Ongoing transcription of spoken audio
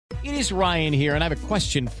is Ryan here, and I have a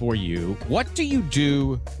question for you. What do you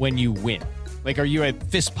do when you win? Like, are you a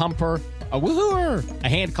fist pumper, a woohooer, a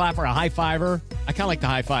hand clapper, a high fiver? I kind of like the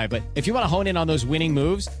high five, but if you want to hone in on those winning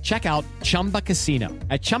moves, check out Chumba Casino.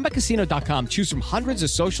 At ChumbaCasino.com, choose from hundreds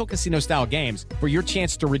of social casino-style games for your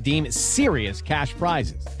chance to redeem serious cash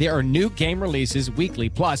prizes. There are new game releases weekly,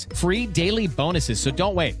 plus free daily bonuses. So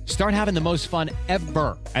don't wait. Start having the most fun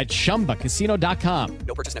ever at ChumbaCasino.com.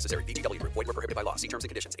 No purchase necessary. VGW Group. Void where prohibited by law. See terms and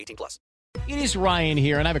conditions. 18+. It is Ryan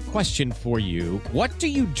here, and I have a question for you. What do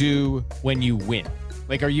you do when you win?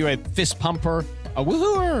 Like, are you a fist pumper, a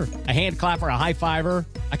woohooer, a hand clapper, a high fiver?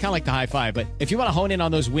 I kind of like the high five, but if you want to hone in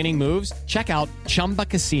on those winning moves, check out Chumba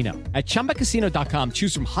Casino. At ChumbaCasino.com,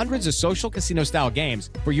 choose from hundreds of social casino-style games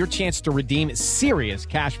for your chance to redeem serious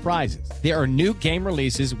cash prizes. There are new game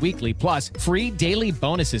releases weekly, plus free daily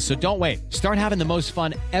bonuses. So don't wait. Start having the most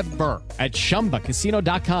fun ever at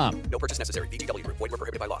ChumbaCasino.com. No purchase necessary. VGW Group. Void where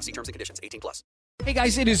prohibited by law. See terms and conditions. 18+. Hey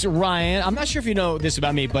guys, it is Ryan. I'm not sure if you know this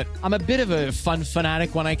about me, but I'm a bit of a fun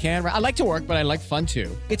fanatic when I can. I like to work, but I like fun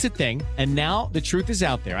too. It's a thing. And now the truth is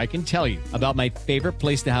out there. I can tell you about my favorite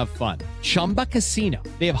place to have fun. Chumba Casino.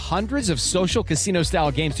 They have hundreds of social casino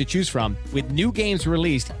style games to choose from with new games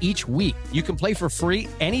released each week. You can play for free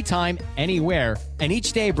anytime, anywhere. And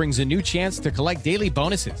each day brings a new chance to collect daily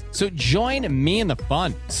bonuses. So join me in the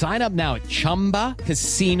fun. Sign up now at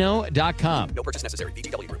ChumbaCasino.com. No purchase necessary.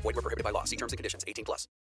 VGW Group. Void where prohibited by law. See terms and conditions. 18+.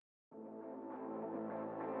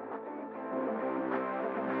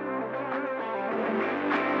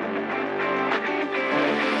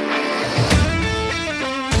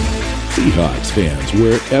 Seahawks fans,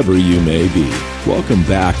 wherever you may be, welcome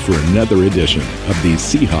back for another edition of the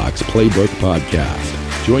Seahawks Playbook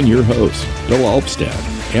Podcast. Join your host, Bill Alvstad,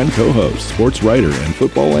 and co-host, sports writer and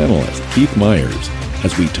football analyst Keith Myers,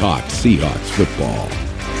 as we talk Seahawks football.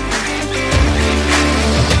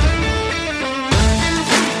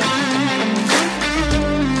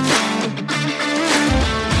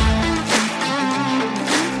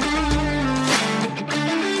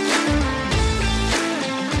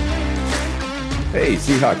 Hey,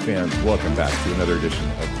 Seahawks fans, welcome back to another edition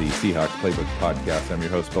of the Seahawks Playbook Podcast. I'm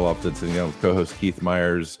your host, Bill Alvstad, sitting down with co-host Keith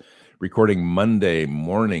Myers, recording Monday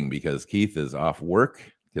morning because Keith is off work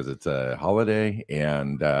because it's a holiday.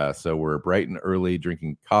 And so we're bright and early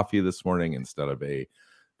drinking coffee this morning instead of a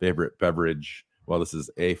favorite beverage. Well, this is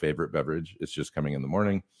a favorite beverage. It's just coming in the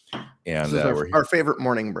morning. And we're our favorite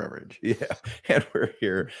morning beverage. Yeah. And we're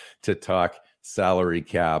here to talk salary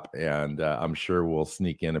cap. And I'm sure we'll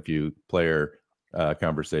sneak in a few player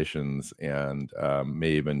conversations and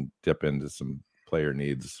may even dip into some player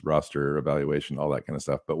needs, roster evaluation, all that kind of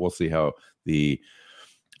stuff. But we'll see how the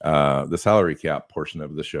salary cap portion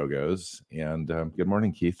of the show goes. And good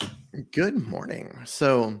morning, Keith. Good morning.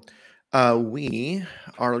 So we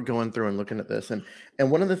are going through and looking at this, and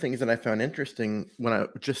one of the things that I found interesting when I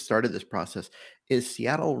just started this process is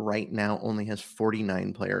Seattle right now only has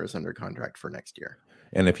 49 players under contract for next year.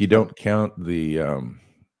 And if you don't count the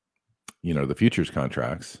the futures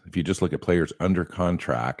contracts, if you just look at players under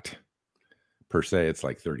contract per se, it's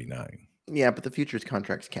like 39. Yeah, but the futures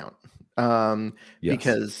contracts count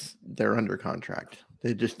because they're under contract.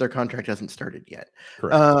 Their contract hasn't started yet.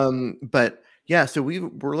 Correct. But yeah, so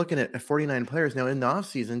we're looking at 49 players now. In the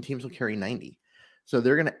offseason, teams will carry 90. So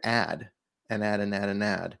they're going to add and add and add and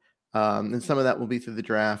add. And some of that will be through the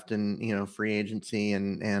draft and, free agency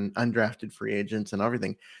and undrafted free agents and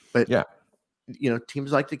everything. But yeah,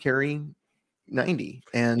 teams like to carry 90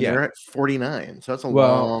 and they're at 49. So that's a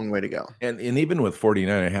long way to go. And even with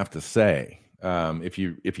 49, I have to say, if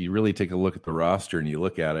you really take a look at the roster and you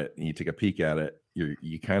look at it and you take a peek at it,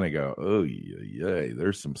 you kind of go, oh yeah,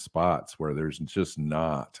 there's some spots where there's just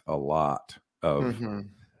not a lot of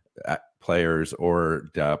players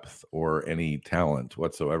or depth or any talent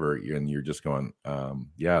whatsoever. And you're just going,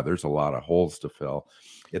 there's a lot of holes to fill.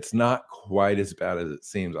 It's not quite as bad as it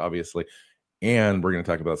seems, obviously. And we're going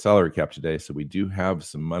to talk about salary cap today. So we do have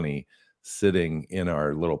some money sitting in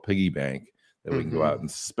our little piggy bank that we can go out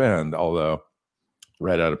and spend. Although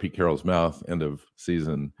right out of Pete Carroll's mouth, end of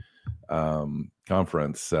season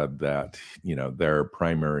conference said that, their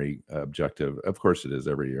primary objective, of course it is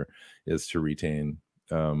every year, is to retain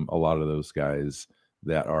a lot of those guys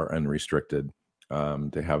that are unrestricted,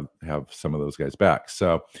 to have some of those guys back.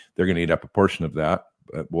 So they're going to eat up a portion of that.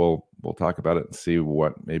 But we'll talk about it and see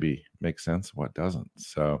what maybe makes sense, what doesn't.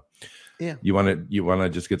 So, yeah, you want to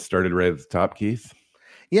just get started right at the top, Keith?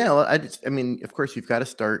 Yeah, well, of course, you've got to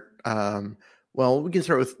start. Well, we can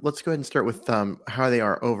start with. Let's go ahead and start with how they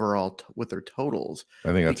are overall with their totals.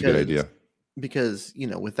 I think that's a good idea because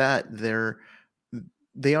with that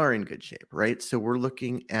they are in good shape, right? So we're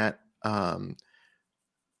looking at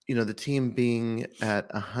the team being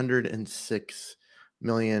at 106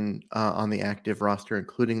 million on the active roster,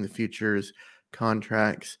 including the futures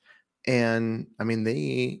contracts. And I mean,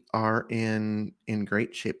 they are in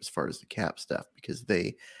great shape as far as the cap stuff, because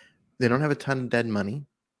they don't have a ton of dead money,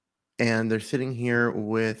 and they're sitting here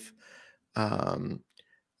with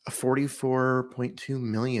 44.2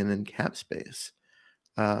 million in cap space.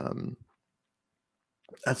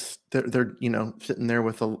 That's they're sitting there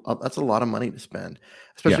with that's a lot of money to spend,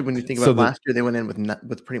 especially when you think about last year they went in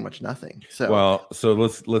with pretty much nothing. So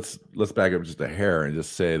let's back up just a hair and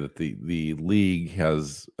just say that the league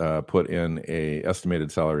has put in a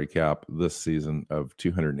estimated salary cap this season of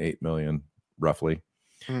 208 million roughly.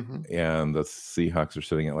 And the Seahawks are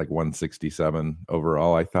sitting at like 167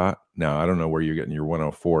 overall, I thought. Now, I don't know where you're getting your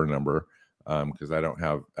 104 number, because I don't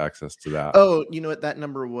have access to that. Oh, you know what? That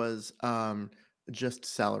number was just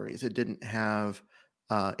salaries. It didn't have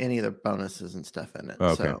any of the bonuses and stuff in it.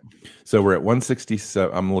 Okay. So we're at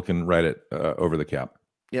 167. I'm looking right at over the cap.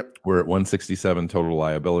 Yep. We're at 167 total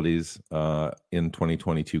liabilities in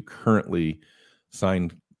 2022 currently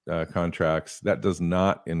signed contracts. That does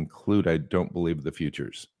not include, I don't believe, the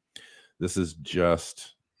futures. This is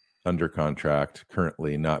just under contract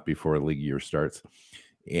currently, not before league year starts,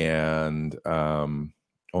 and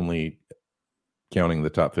only counting the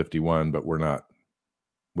top 51, but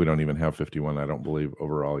we don't even have 51, I don't believe,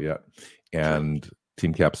 overall yet. And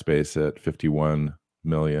team cap space at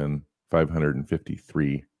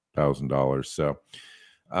 $51,553,000. So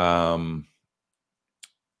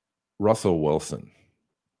Russell Wilson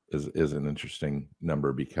is an interesting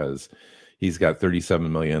number, because he's got 37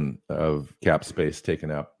 million of cap space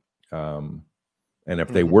taken up. And if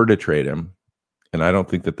they were to trade him, and I don't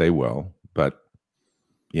think that they will, but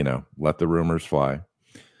let the rumors fly.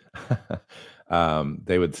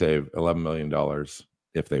 They would save $11 million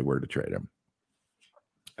if they were to trade him.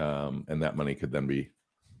 And that money could then be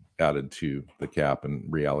added to the cap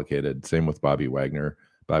and reallocated. Same with Bobby Wagner.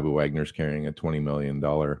 Bobby Wagner's carrying a $20 million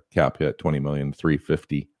cap hit,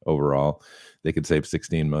 $20,350,000 overall. They could save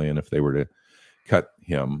 $16 million if they were to cut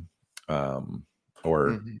him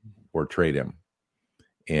or trade him.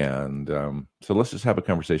 And so let's just have a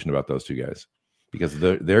conversation about those two guys, because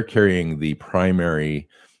they're carrying the primary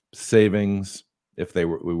savings if we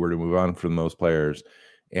were to move on from those players,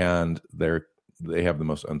 and they have the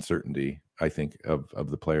most uncertainty, I think, of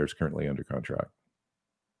the players currently under contract.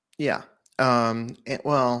 Yeah.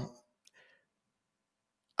 Well,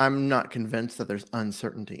 I'm not convinced that there's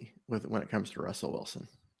uncertainty when it comes to Russell Wilson.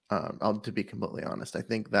 To be completely honest, I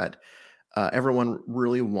think that everyone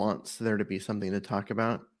really wants there to be something to talk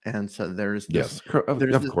about, and so there's this,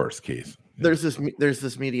 of course, Keith. There's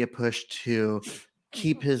this media push to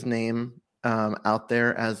keep his name out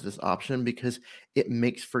there as this option, because it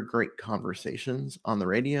makes for great conversations on the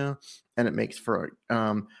radio, and it makes for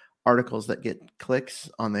articles that get clicks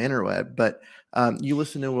on the interweb. But you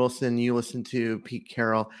listen to Wilson, you listen to Pete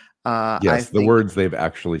Carroll. Yes, the words they've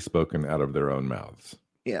actually spoken out of their own mouths.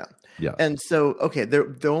 Yeah. Yeah. And so, okay,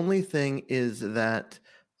 the only thing is that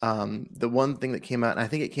the one thing that came out, and I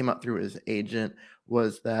think it came out through his agent,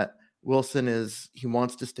 was that Wilson he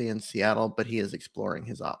wants to stay in Seattle, but he is exploring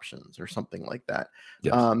his options or something like that.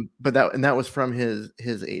 Yes. But that was from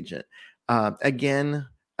his agent. Again,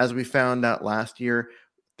 as we found out last year,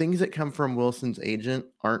 things that come from Wilson's agent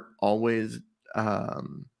aren't always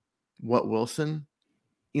what Wilson,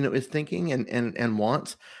 is thinking and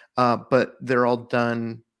wants, but they're all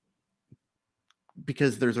done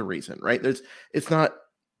because there's a reason, right? There's not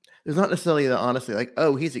necessarily the honestly like,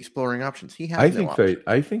 oh, he's exploring options. He has. I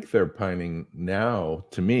think they're pining now.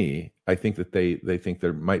 To me, I think that they think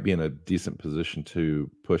they might be in a decent position to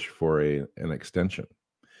push for an extension.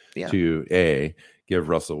 Yeah. To A, give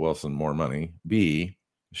Russell Wilson more money. B,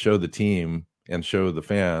 show the team and show the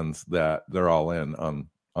fans that they're all in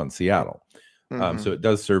on Seattle. So it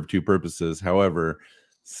does serve two purposes. However,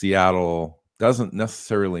 Seattle doesn't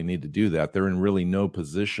necessarily need to do that. They're in really no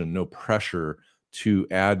position, no pressure to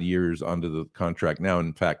add years onto the contract now.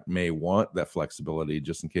 In fact, may want that flexibility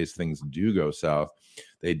just in case things do go south.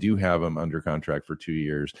 They do have him under contract for 2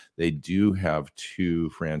 years. They do have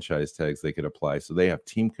 2 franchise tags they could apply. So they have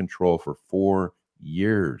team control for 4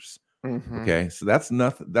 years. Okay. So that's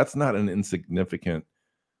not an insignificant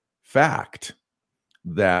fact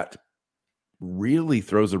that really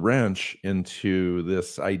throws a wrench into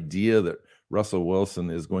this idea that Russell Wilson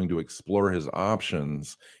is going to explore his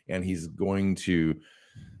options and he's going to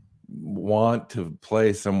want to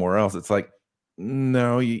play somewhere else. It's like,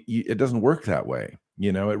 no, it doesn't work that way.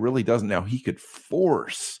 It really doesn't. Now, he could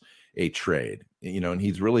force a trade, and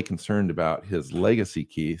he's really concerned about his legacy,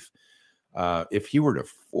 Keith. If he were to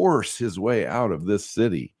force his way out of this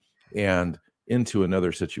city and into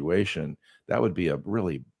another situation, that would be a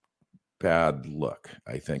really bad look,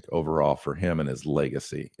 I think, overall for him and his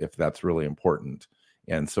legacy, if that's really important.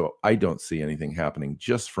 And so I don't see anything happening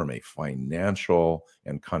just from a financial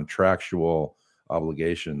and contractual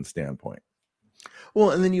obligation standpoint.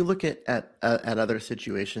 Well, and then you look at other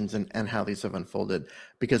situations and how these have unfolded,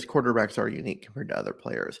 because quarterbacks are unique compared to other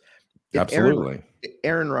players. If Absolutely.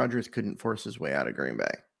 Aaron Rodgers couldn't force his way out of Green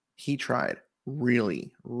Bay. He tried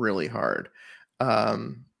really, really hard.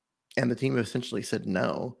 And the team essentially said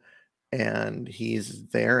no. And he's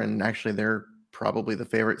there, and actually they're probably the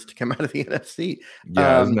favorites to come out of the NFC.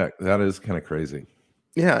 Yeah, isn't that is kind of crazy.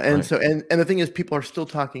 Yeah, and Right. so and the thing is, people are still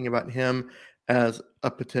talking about him as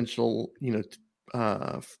a potential,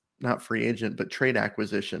 not free agent, but trade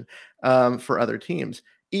acquisition for other teams,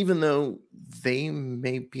 even though they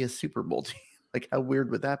may be a Super Bowl team. Like, how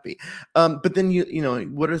weird would that be? But then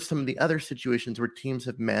what are some of the other situations where teams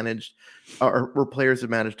have managed, or where players have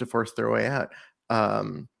managed to force their way out?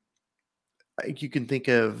 You can think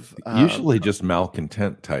of Usually just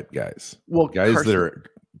malcontent type guys. well, Guys that are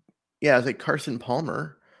yeah, it's like Carson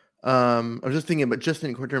Palmer. I was just thinking, but just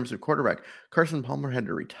in terms of quarterback, Carson Palmer had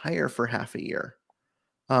to retire for half a year,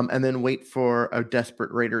 and then wait for a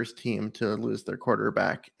desperate Raiders team to lose their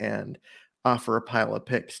quarterback and offer a pile of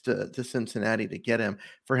picks to Cincinnati to get him,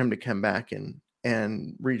 for him to come back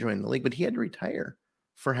and rejoin the league. But he had to retire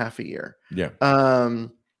for half a year. yeah.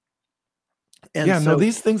 And Yeah, so, no,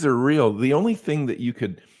 these things are real. The only thing that you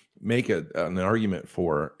could make an argument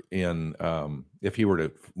for in if he were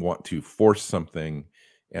to want to force something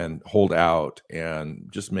and hold out and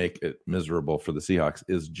just make it miserable for the Seahawks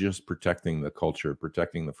is just protecting the culture,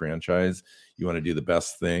 protecting the franchise. You want to do the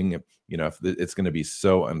best thing. If it's going to be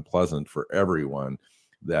so unpleasant for everyone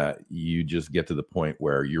that you just get to the point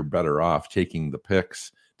where you're better off taking the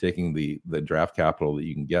picks, taking the draft capital that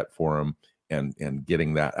you can get for them, and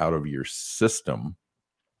getting that out of your system,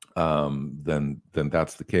 then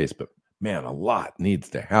that's the case. But man, a lot needs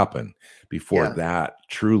to happen before that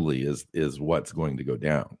truly is what's going to go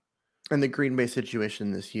down. and the Green Bay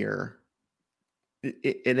situation this year,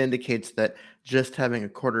 it indicates that just having a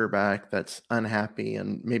quarterback that's unhappy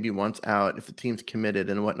and maybe wants out, if the team's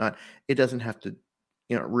committed and whatnot, it doesn't have to,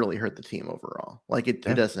 really hurt the team overall. Like it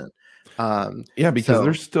doesn't. Yeah, because so-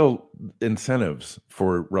 there's still incentives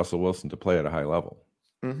for Russell Wilson to play at a high level.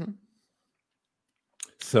 Mhm.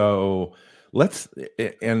 So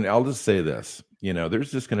and I'll just say this,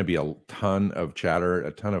 there's just going to be a ton of chatter,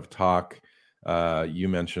 a ton of talk. You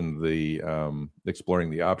mentioned the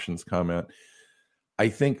exploring the options comment. I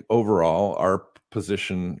think overall, our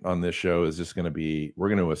position on this show is just going to be, we're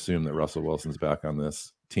going to assume that Russell Wilson's back on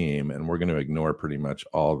this team, and we're going to ignore pretty much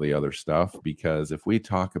all the other stuff, because if we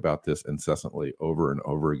talk about this incessantly over and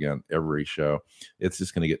over again, every show, it's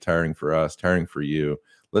just going to get tiring for us, tiring for you.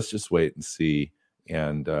 Let's just wait and see,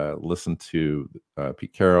 and listen to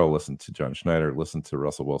Pete Carroll, listen to John Schneider, listen to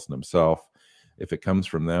Russell Wilson himself. If it comes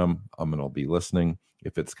from them, I'm going to be listening.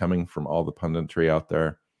 If it's coming from all the punditry out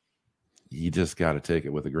there, you just got to take it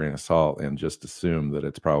with a grain of salt and just assume that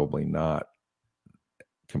it's probably not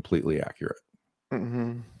completely accurate.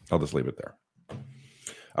 Mm-hmm. I'll just leave it there.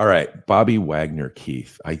 All right, Bobby Wagner,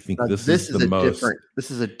 Keith. I think this is the most. This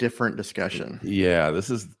is a different discussion. Yeah, this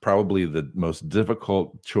is probably the most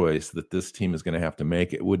difficult choice that this team is going to have to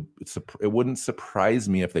make. It wouldn't surprise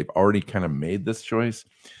me if they've already kind of made this choice,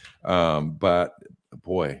 but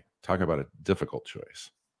boy, talk about a difficult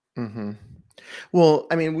choice. Mm-hmm. Well,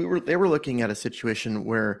 I mean, they were looking at a situation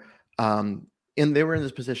where, and they were in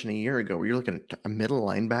this position a year ago where you're looking at a middle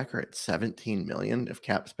linebacker at $17 million of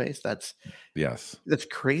cap space. That's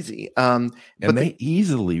crazy. And they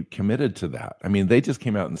easily committed to that. I mean, they just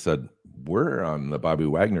came out and said, we're on the Bobby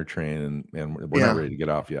Wagner train and we're not ready to get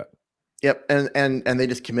off yet. Yep. And they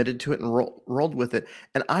just committed to it and rolled with it.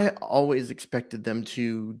 And I always expected them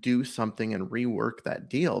to do something and rework that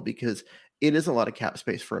deal, because it is a lot of cap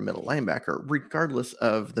space for a middle linebacker, regardless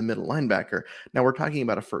of the middle linebacker. Now we're talking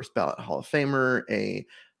about a first ballot Hall of Famer, a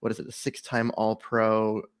 6-time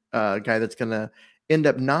All-Pro guy that's going to end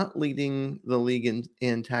up not leading the league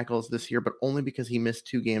in tackles this year, but only because he missed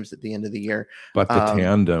 2 games at the end of the year. But the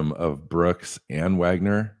tandem of Brooks and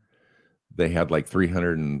Wagner, they had like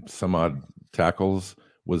 300 and some odd tackles,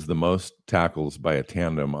 was the most tackles by a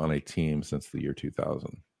tandem on a team since the year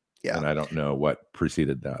 2000. Yeah. And I don't know what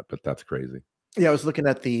preceded that, but that's crazy. Yeah, I was looking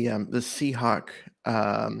at the Seahawk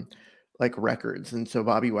records. And so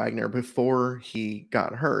Bobby Wagner, before he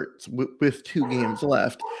got hurt, with 2 games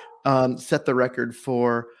left, set the record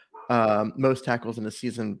for most tackles in a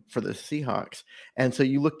season for the Seahawks. And so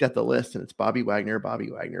you looked at the list, and it's Bobby Wagner, Bobby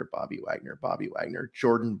Wagner, Bobby Wagner, Bobby Wagner,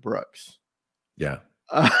 Jordan Brooks. Yeah.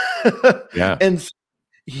 Yeah. And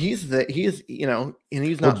he's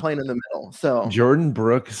not playing in the middle. So Jordan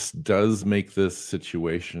Brooks does make this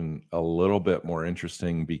situation a little bit more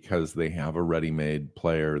interesting because they have a ready-made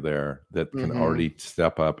player there that can already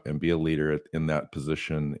step up and be a leader in that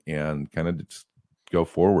position and kind of just go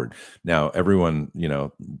forward. Now, everyone,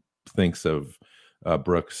 thinks of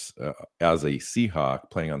Brooks as a Seahawk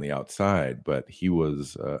playing on the outside, but he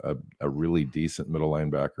was a really decent middle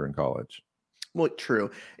linebacker in college. Well, true.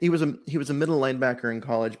 He was a middle linebacker in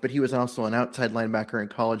college, but he was also an outside linebacker in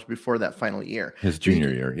college before that final year. His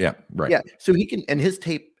junior year. Yeah, right. Yeah. So he can, and his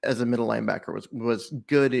tape as a middle linebacker was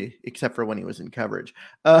good, except for when he was in coverage.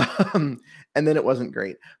 And then it wasn't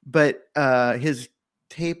great. But his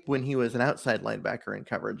tape when he was an outside linebacker in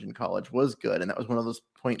coverage in college was good. And that was one of those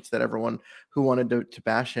points that everyone who wanted to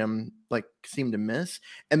bash him seemed to miss.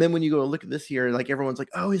 And then when you go look at this year, everyone's like,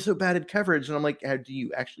 oh, he's so bad at coverage. And I'm like, how do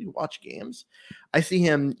you actually watch games? I see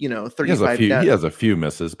him, 35. He has a few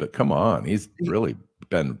misses, but come on, he's really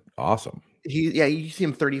been awesome. You see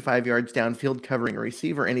him 35 yards downfield covering a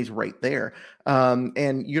receiver, and he's right there.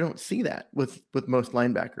 And you don't see that with most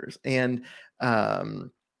linebackers. And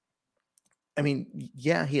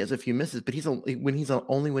he has a few misses, but only when he's a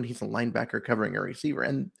linebacker covering a receiver.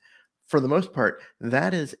 And for the most part,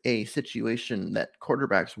 that is a situation that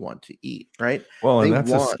quarterbacks want to eat, right? Well, and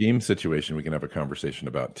that's a scheme situation we can have a conversation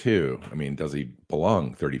about too. I mean, does he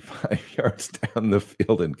belong 35 yards down the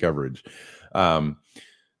field in coverage?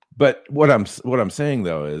 But what I'm saying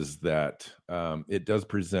though is that it does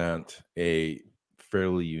present a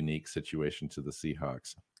fairly unique situation to the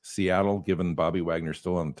Seahawks. Seattle, given Bobby Wagner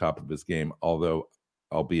still on the top of his game, although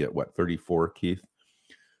albeit 34, Keith.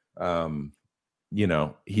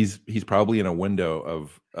 He's probably in a window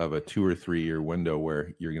of a 2 or 3 year window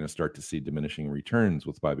where you're going to start to see diminishing returns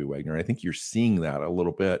with Bobby Wagner. I think you're seeing that a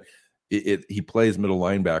little bit. He plays middle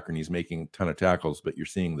linebacker and he's making a ton of tackles, but you're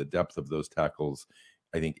seeing the depth of those tackles,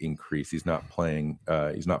 I think, increase. He's not playing,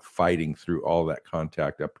 he's not fighting through all that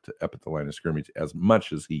contact up at the line of scrimmage as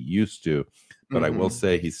much as he used to. But I will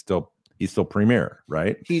say he's still premier,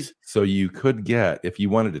 right? So you could get, if you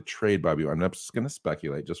wanted to trade Bobby, I'm just going to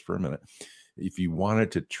speculate just for a minute. If you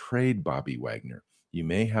wanted to trade Bobby Wagner, you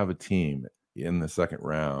may have a team in the second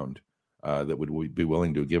round that would be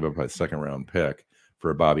willing to give up a second round pick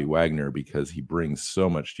for Bobby Wagner because he brings so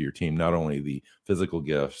much to your team, not only the physical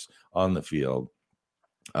gifts on the field,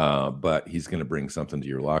 but he's going to bring something to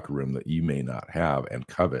your locker room that you may not have and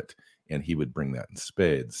covet, and he would bring that in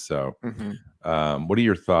spades. So what are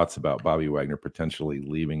your thoughts about Bobby Wagner potentially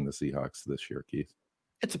leaving the Seahawks this year, Keith?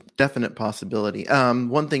 It's a definite possibility.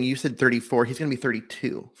 One thing, you said 34. He's going to be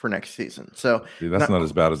 32 for next season. So that's not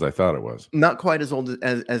as bad as I thought it was. Not quite as old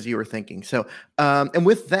as you were thinking. So, and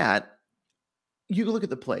with that, you look at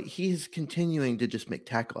the play. He's continuing to just make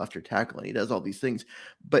tackle after tackle, and he does all these things.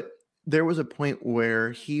 But there was a point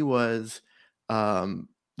where he was the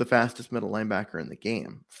fastest middle linebacker in the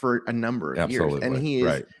game for a number of years, and he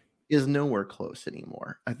is nowhere close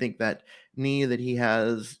anymore. I think that knee that he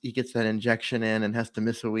gets that injection in and has to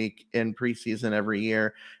miss a week in preseason every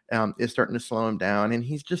year, is starting to slow him down, and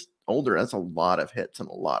he's just older. That's a lot of hits and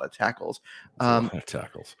a lot of tackles. A lot of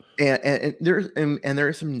tackles. And there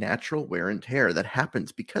is some natural wear and tear that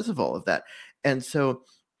happens because of all of that. And so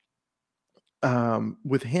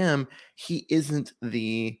with him, he isn't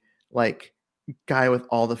the guy with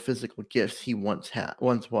all the physical gifts he once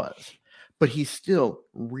was. But he's still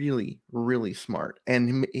really, really smart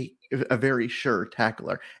and a very sure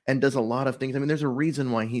tackler and does a lot of things. I mean, there's a reason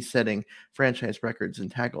why he's setting franchise records in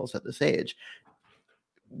tackles at this age.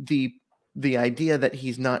 The idea that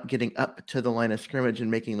he's not getting up to the line of scrimmage and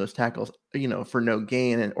making those tackles, for no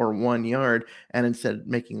gain or 1 yard, and instead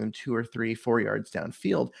making them 2 or 3, 4 yards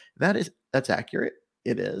downfield, that's accurate.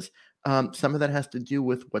 It is. Some of that has to do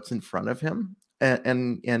with what's in front of him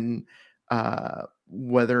and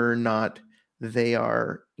whether or not they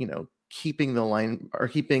are, keeping the line or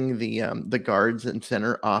keeping the guards and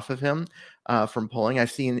center off of him from pulling.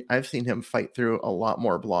 I've seen him fight through a lot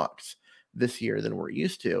more blocks this year than we're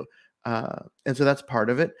used to. And so that's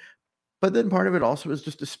part of it. But then part of it also is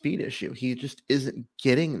just a speed issue. He just isn't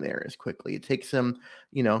getting there as quickly. It takes him,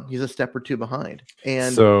 he's a step or two behind.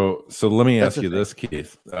 And so let me ask you this,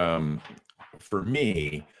 Keith. For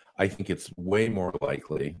me, I think it's way more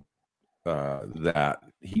likely that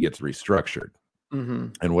he gets restructured.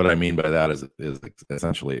 And what I mean by that is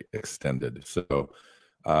essentially extended. So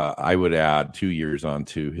I would add 2 years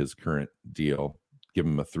onto his current deal give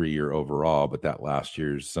him a 3-year overall, but that last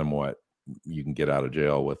year's somewhat, you can get out of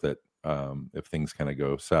jail with it if things kind of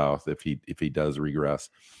go south, if he does regress.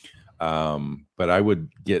 But I would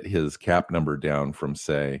get his cap number down from,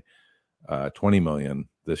 say, 20 million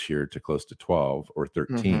this year to close to 12 or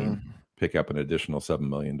 13, pick up an additional $7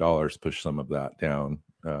 million, push some of that down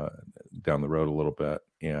the road a little bit,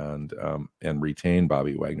 and retain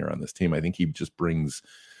Bobby Wagner on this team. I think he just brings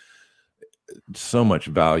so much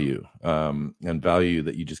value, and value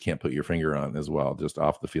that you just can't put your finger on as well, just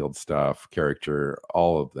off the field stuff, character,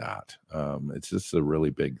 all of that. It's just a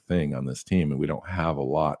really big thing on this team, and we don't have a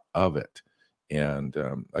lot of it. And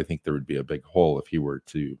I think there would be a big hole if he were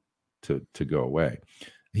to go away.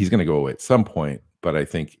 He's going to go away at some point, but I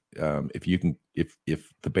think if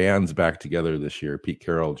the band's back together this year, Pete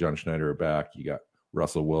Carroll, John Schneider are back, you got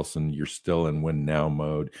Russell Wilson, you're still in win now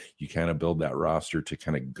mode. You kind of build that roster to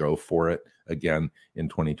kind of go for it again in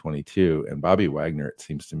 2022. And Bobby Wagner, it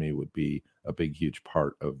seems to me, would be a big, huge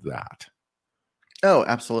part of that. Oh,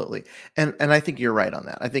 absolutely. And I think you're right on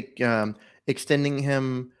that. I think extending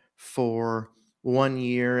him for 1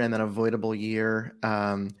 year and then a voidable year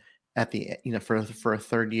at the, for a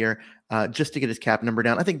third year, just to get his cap number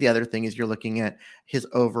down. I think the other thing is you're looking at his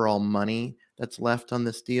overall money that's left on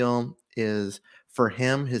this deal is, for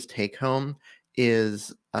him, his take home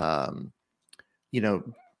is,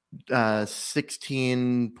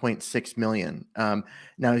 16.6 million.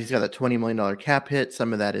 Now he's got a $20 million cap hit.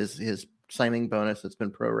 Some of that is his signing bonus that's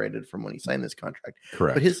been prorated from when he signed this contract.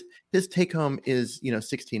 Correct. But his take home is,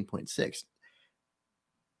 16.6.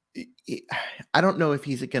 I don't know if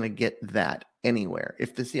he's going to get that anywhere.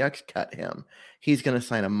 If the Seahawks cut him, he's going to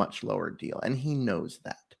sign a much lower deal, and he knows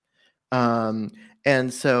that.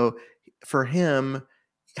 And so for him,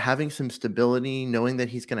 having some stability, knowing that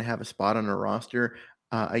he's going to have a spot on a roster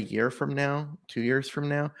a year from now, 2 years from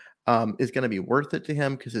now, is going to be worth it to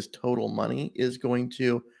him, because his total money is going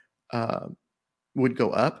to would go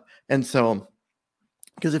up. And so,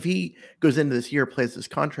 because if he goes into this year, plays this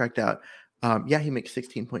contract out, he makes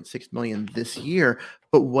 16.6 million this year,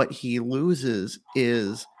 but what he loses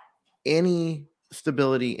is any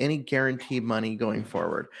stability, any guaranteed money going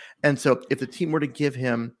forward. And so if the team were to give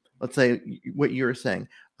him, let's say what you were saying,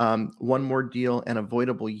 one more deal and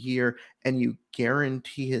avoidable year, and you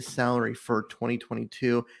guarantee his salary for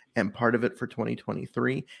 2022 and part of it for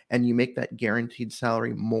 2023, and you make that guaranteed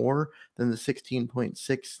salary more than the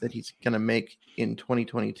 16.6 that he's going to make in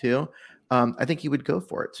 2022, I think he would go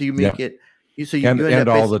for it. So you make it. So you and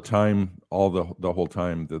all the time, the whole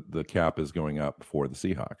time, the cap is going up for the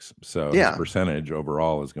Seahawks. So his percentage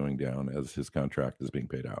overall is going down as his contract is being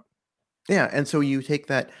paid out. Yeah, and so you take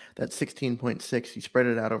that 16.6, you spread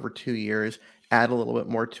it out over 2 years, add a little bit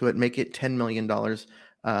more to it, make it $10 million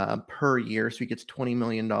per year, so he gets $20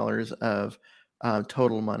 million of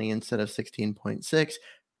total money instead of 16.6,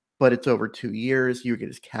 but it's over 2 years. You get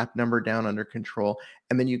his cap number down under control,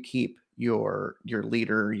 and then you keep your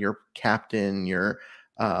leader, your captain, your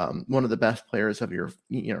one of the best players of your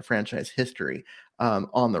franchise history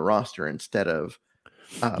on the roster instead of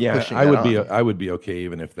pushing I would be okay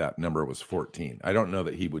even if that number was 14. I don't know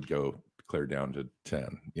that he would go clear down to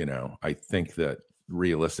 10. I think that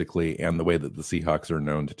realistically, and the way that the Seahawks are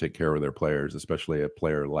known to take care of their players, especially a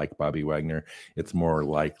player like Bobby Wagner, it's more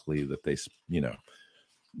likely that they No,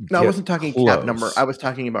 I wasn't talking cap number. I was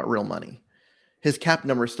talking about real money. His cap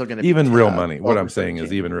number is still going to be even real money. What I'm saying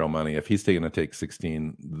is even real money. If he's going to take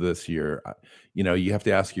 16 this year, you have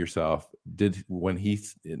to ask yourself, when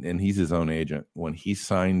he's his own agent, when he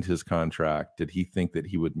signed his contract, did he think that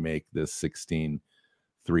he would make this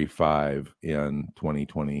 16.35 in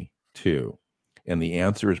 2022? And the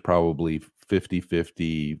answer is probably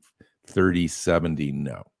 50-50, 30-70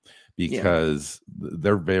 no. Because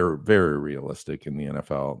they're very, very realistic in the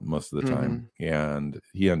NFL most of the time. And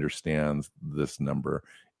he understands this number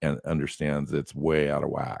and understands it's way out of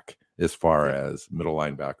whack as far as middle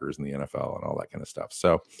linebackers in the NFL and all that kind of stuff.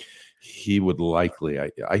 So he would likely, I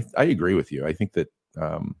agree with you. I think that,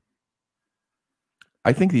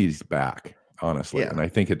 I think he's back, honestly. And I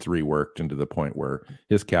think it's reworked into the point where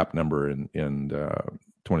his cap number in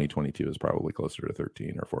 2022 is probably closer to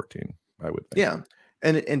 13 or 14, I would think. Yeah.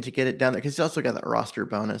 And to get it down there, because he's also got that roster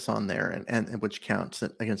bonus on there, and which counts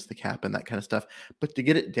against the cap and that kind of stuff. But to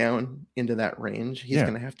get it down into that range, his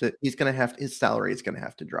salary is going to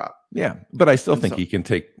have to drop. Yeah, but I still think he can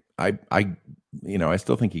take. I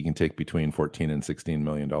still think he can take between $14 and $16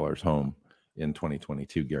 million home in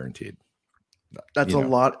 2022 guaranteed. That's you a know.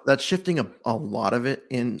 lot. That's shifting a lot of it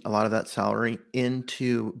in a lot of that salary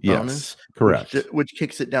into bonus, Yes, correct. which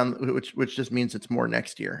kicks it down, which just means it's more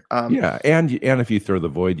next year. Yeah, and if you throw the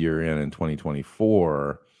void year in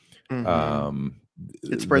 2024, Mhm. um,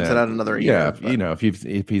 It spreads it then out another yeah, year, but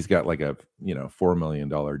if he's got like a $4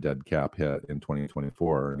 million dead cap hit in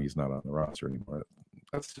 2024 and he's not on the roster anymore,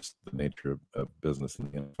 that's just the nature of business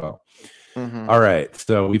in the NFL. mhm. All right,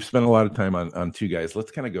 so we've spent a lot of time on two guys.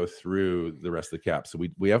 Let's kind of go through the rest of the cap. So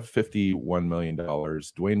we have $51 million.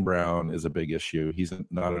 Dwayne Brown is a big issue. He's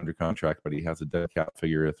not under contract, but he has a dead cap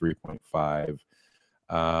figure of 3.5.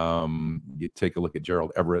 You take a look at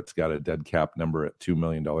Gerald Everett's got a dead cap number at $2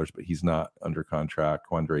 million, but he's not under contract.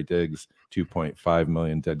 Quandre Diggs, 2.5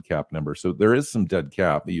 million dead cap number. So there is some dead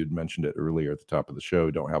cap. You'd mentioned it earlier at the top of the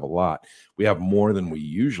show. Don't have a lot. We have more than we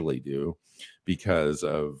usually do because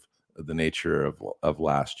of the nature of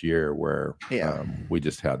last year, where Yeah. we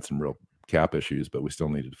just had some real cap issues, but we still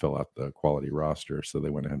needed to fill out the quality roster. So they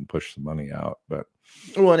went ahead and pushed some money out. But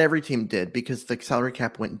Well, and every team did because the salary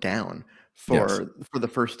cap went down yes, for the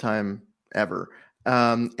first time ever.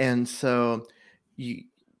 And so you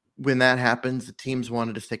when that happens, the teams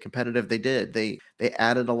wanted to stay competitive. They did. They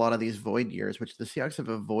added a lot of these void years, which the Seahawks have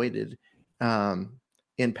avoided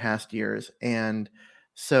in past years. And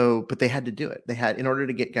so, but they had to do it. They had, in order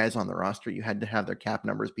to get guys on the roster, you had to have their cap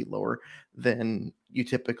numbers be lower than you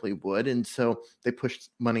typically would. And so they pushed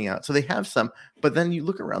money out. So they have some, but then you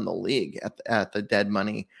look around the league at the dead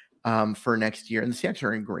money for next year, and the Seahawks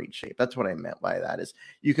are in great shape. That's what I meant by that. Is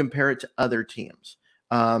you compare it to other teams,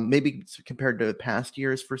 maybe compared to past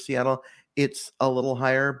years for Seattle, it's a little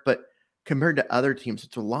higher, but compared to other teams,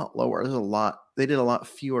 it's a lot lower. There's a lot. They did a lot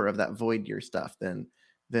fewer of that void year stuff than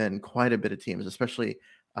quite a bit of teams, especially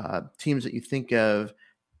teams that you think of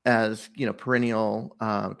as perennial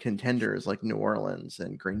contenders like New Orleans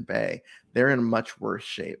and Green Bay. They're in much worse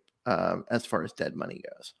shape as far as dead money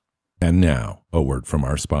goes. And now, a word from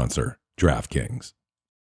our sponsor, DraftKings.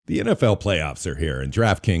 The NFL playoffs are here, and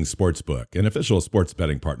DraftKings Sportsbook, an official sports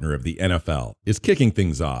betting partner of the NFL, is kicking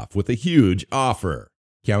things off with a huge offer.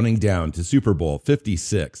 Counting down to Super Bowl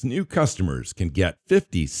 56, new customers can get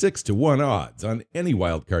 56-1 odds on any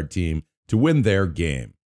wildcard team to win their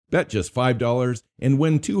game. Bet just $5 and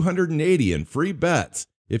win $280 in free bets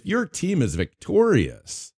if your team is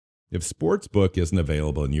victorious. If Sportsbook isn't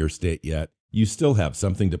available in your state yet, you still have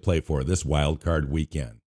something to play for this wildcard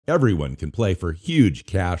weekend. Everyone can play for huge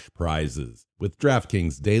cash prizes with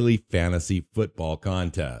DraftKings Daily Fantasy Football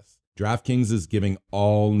Contest. DraftKings is giving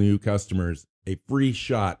all new customers a free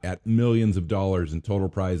shot at millions of dollars in total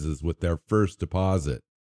prizes with their first deposit.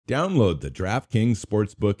 Download the DraftKings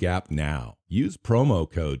Sportsbook app now. Use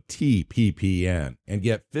promo code TPPN and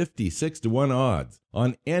get 56-1 odds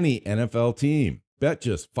on any NFL team. Bet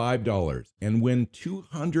just $5 and win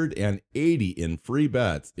 $280 in free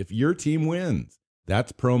bets if your team wins.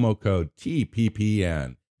 That's promo code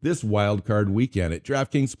TPPN this wildcard weekend at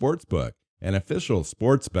DraftKings Sportsbook, an official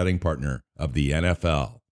sports betting partner of the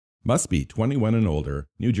NFL. Must be 21 and older,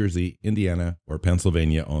 New Jersey, Indiana, or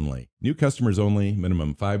Pennsylvania only. New customers only,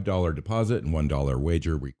 minimum $5 deposit and $1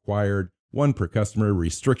 wager required. One per customer.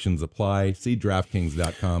 Restrictions apply. See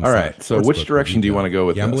DraftKings.com. all right. So which direction do you want to go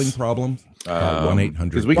with gambling this? problems? Call 1-800.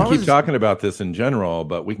 Because we can keep talking about this in general,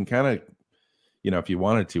 but we can kind of, if you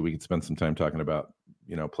wanted to, we could spend some time talking about,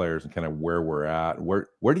 players and kind of where we're at. Where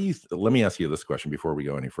do you, let me ask you this question before we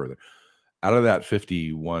go any further. Out of that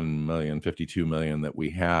 51 million, 52 million that we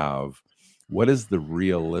have, what is the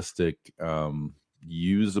realistic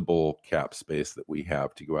usable cap space that we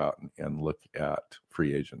have to go out and look at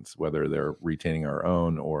free agents, whether they're retaining our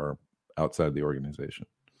own or outside the organization?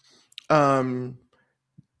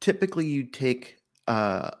 Typically you take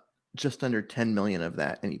just under 10 million of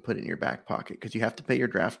that and you put it in your back pocket because you have to pay your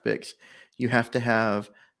draft picks. You have to have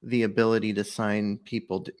the ability to sign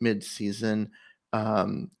people mid-season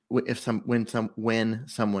when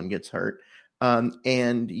someone gets hurt.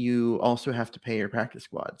 And you also have to pay your practice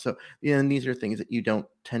squad. So, these are things that you don't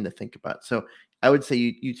tend to think about. So I would say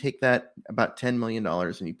you take that about $10 million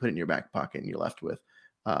and you put it in your back pocket and you're left with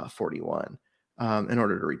 41 in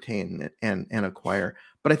order to retain it and acquire.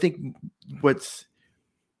 But I think what's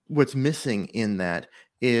missing in that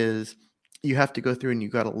is you have to go through and you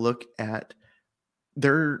got to look at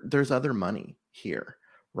there's other money here,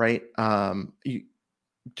 right? You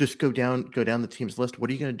just go down the team's list. What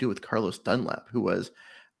are you going to do with Carlos Dunlap, who was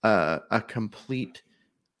a complete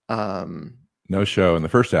no show in the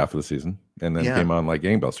first half of the season and then came on like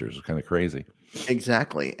gangbusters? It was kind of crazy.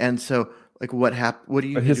 Exactly. And so Like what do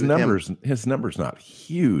you But do his with him? numbers not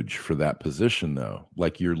huge for that position though.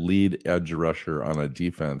 Like your lead edge rusher on a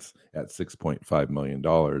defense at $6.5 million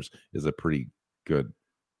is a pretty good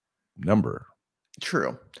number.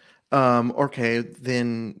 True. Okay,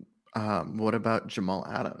 then what about Jamal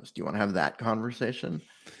Adams? Do you want to have that conversation?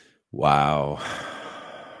 Wow.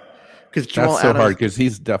 Because Jamal That's so Adams, hard because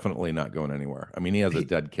he's definitely not going anywhere. I mean, he has a he-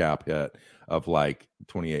 dead cap hit of like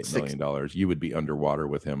 $28 million. You would be underwater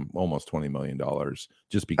with him almost $20 million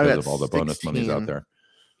just because got of all the bonus monies out 16. there.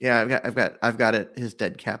 Yeah, I've got it. His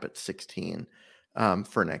dead cap at 16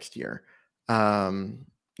 for next year.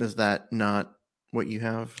 Is that not what you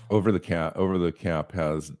have? Over the cap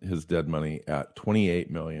has his dead money at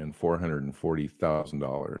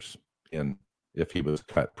 $28,440,000 in if he was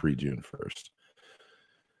cut pre-June 1st.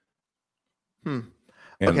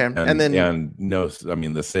 Okay, and then no, I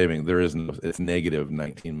mean the saving there is no, it's negative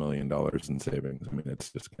 $19 million in savings. I mean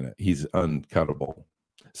it's just he's uncuttable.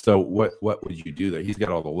 So what would you do there? He's got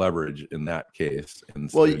all the leverage in that case,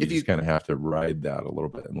 and so you just kind of have to ride that a little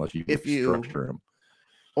bit unless you structure him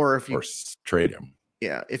or trade him.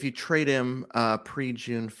 Yeah, if you trade him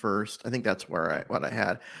pre-June 1st, I think that's what I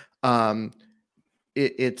had.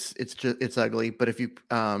 It's ugly, but if you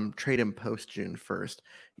trade him post June 1st,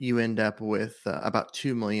 you end up with about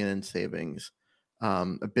 $2 million in savings,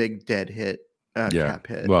 a big dead hit, cap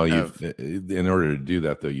hit. Well, in order to do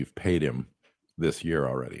that though, you've paid him this year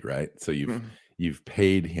already, right? So you've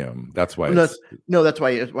paid him. That's why. That's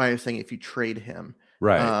why I was saying if you trade him,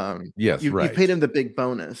 right? Yes, you paid him the big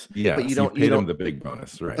bonus. Yeah, but you paid him the big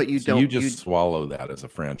bonus, right? But you swallow that as a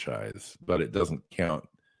franchise, but it doesn't count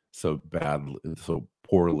so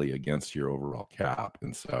poorly against your overall cap.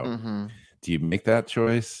 And so do you make that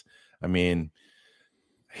choice? I mean,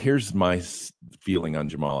 here's my feeling on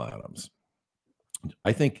Jamal Adams.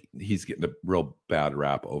 I think he's getting a real bad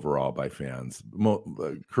rap overall by fans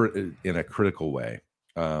in a critical way.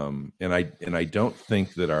 And I don't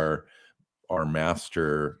think that our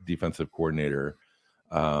master defensive coordinator,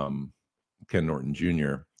 Ken Norton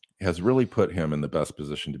Jr., has really put him in the best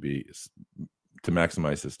position to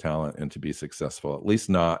maximize his talent and to be successful, at least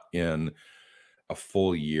not in a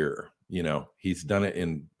full year. You know, he's done it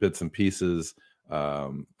in bits and pieces.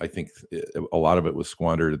 I think a lot of it was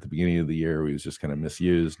squandered at the beginning of the year. He was just kind of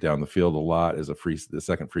misused down the field a lot as the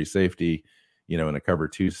second free safety, you know, in a cover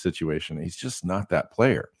 2 situation. He's just not that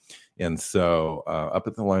player. And so up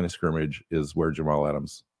at the line of scrimmage is where Jamal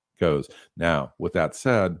Adams goes. Now, with that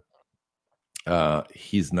said,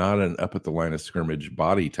 he's not an up at the line of scrimmage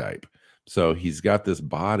body type. So he's got this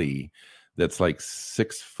body that's like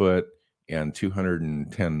 6 foot and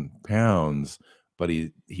 210 pounds, but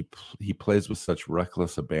he plays with such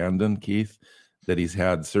reckless abandon, Keith, that he's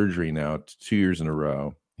had surgery now 2 years in a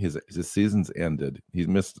row. His season's ended. He's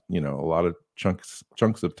missed, you know, a lot of chunks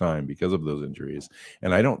of time because of those injuries.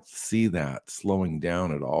 And I don't see that slowing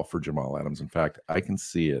down at all for Jamal Adams. In fact, I can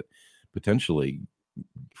see it potentially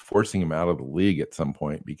forcing him out of the league at some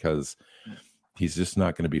point because he's just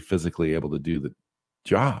not going to be physically able to do the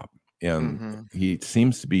job. And he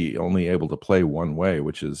seems to be only able to play one way,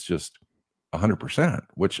 which is just 100%,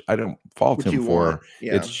 which I don't fault him for.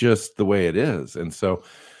 Yeah. It's just the way it is. And so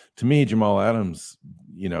to me, Jamal Adams,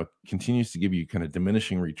 you know, continues to give you kind of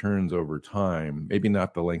diminishing returns over time. Maybe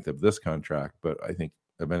not the length of this contract, but I think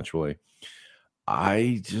eventually.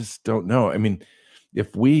 I just don't know. I mean,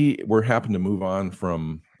 if we were happen to move on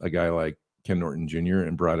from a guy like Ken Norton Jr.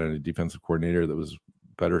 and brought in a defensive coordinator that was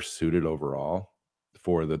better suited overall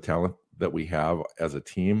for the talent that we have as a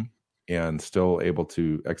team and still able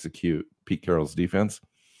to execute Pete Carroll's defense,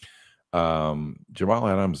 Jamal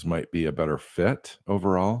Adams might be a better fit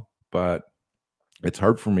overall, but it's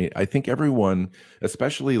hard for me. I think everyone,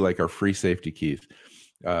 especially like our free safety, Keith,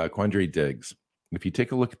 Quandre Diggs, if you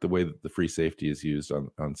take a look at the way that the free safety is used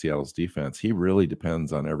on Seattle's defense, he really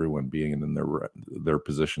depends on everyone being in their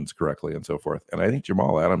positions correctly and so forth. And I think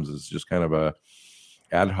Jamal Adams is just kind of a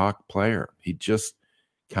ad hoc player. He just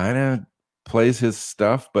kind of plays his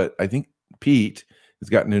stuff, but I think Pete has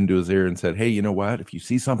gotten into his ear and said, hey, you know what? If you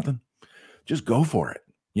see something, just go for it.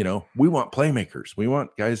 You know, we want playmakers. We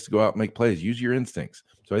want guys to go out and make plays. Use your instincts.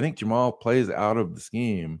 So I think Jamal plays out of the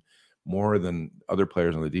scheme more than other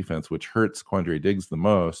players on the defense, which hurts Quandre Diggs the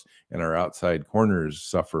most. And our outside corners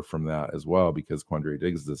suffer from that as well because Quandre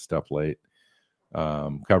Diggs is a step late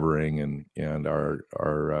covering, and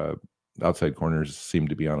our outside corners seem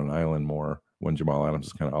to be on an island more when Jamal Adams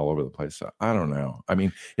is kind of all over the place. So I don't know. I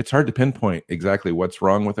mean, it's hard to pinpoint exactly what's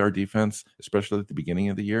wrong with our defense, especially at the beginning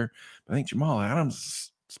of the year. But I think Jamal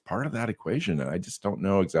Adams is part of that equation, and I just don't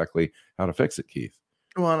know exactly how to fix it, Keith.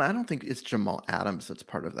 Well, and I don't think it's Jamal Adams that's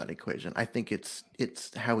part of that equation. I think it's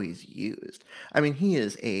how he's used. I mean, he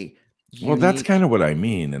is a Well, that's kind unique of what I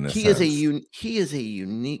mean in a sense. he is a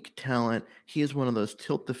unique talent. He is one of those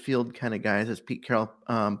tilt the field kind of guys, as Pete Carroll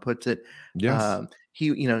puts it. Yes.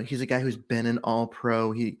 He's a guy who's been an All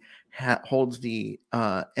Pro. He holds the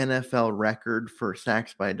NFL record for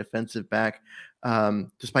sacks by a defensive back,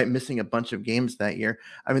 despite missing a bunch of games that year.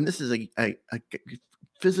 I mean, this is a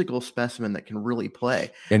physical specimen that can really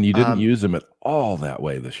play. And you didn't use him at all that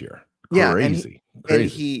way this year. Yeah, Crazy.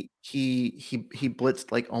 and he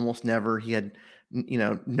blitzed like almost never. He had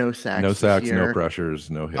no sacks. No sacks, this year. no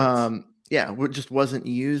pressures, no hits. Yeah, it just wasn't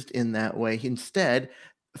used in that way. Instead,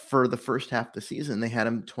 for the first half of the season, they had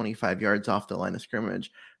him 25 yards off the line of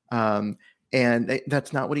scrimmage, and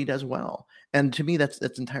that's not what he does well. And to me,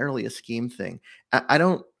 that's entirely a scheme thing. I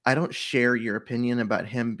don't share your opinion about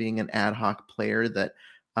him being an ad hoc player that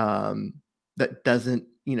doesn't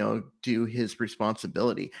do his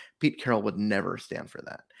responsibility. Pete Carroll would never stand for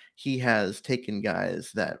that. He has taken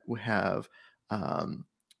guys that have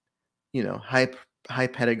high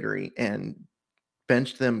pedigree and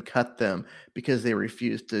benched them, cut them because they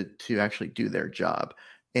refused to actually do their job.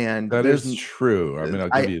 And that is true. I mean,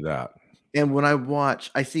 I'll give you that. And when I watch,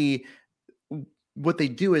 I see what they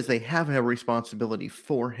do is they have a responsibility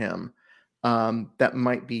for him that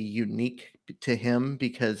might be unique to him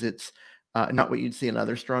because it's not what you'd see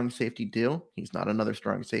another strong safety do. He's not another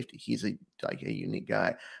strong safety. He's a unique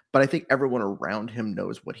guy. But I think everyone around him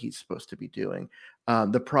knows what he's supposed to be doing.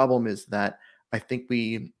 The problem is that I think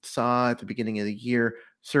we saw at the beginning of the year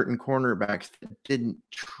certain cornerbacks that didn't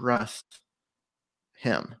trust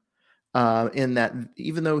him in that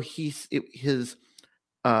even though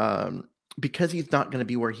because he's not going to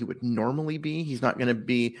be where he would normally be. He's not going to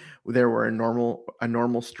be there where a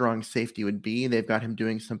normal strong safety would be. They've got him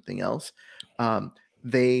doing something else.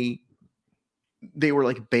 They were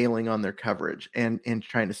like bailing on their coverage and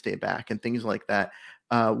trying to stay back and things like that.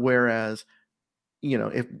 Whereas,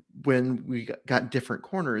 when we got different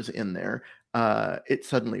corners in there, it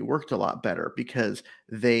suddenly worked a lot better because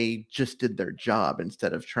they just did their job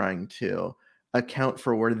instead of trying to account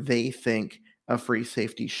for where they think a free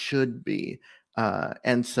safety should be.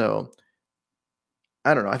 And so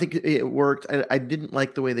I don't know. I think it worked. I didn't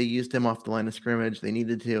like the way they used him off the line of scrimmage. They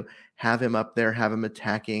needed to have him up there, have him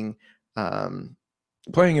attacking.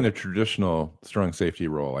 Playing in a traditional strong safety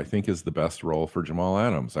role, I think, is the best role for Jamal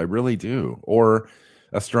Adams. I really do. Or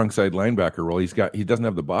a strong side linebacker role. He doesn't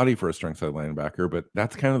have the body for a strong side linebacker, but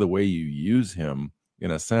that's kind of the way you use him in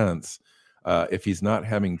a sense. If he's not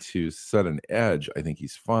having to set an edge, I think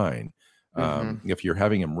he's fine. If you're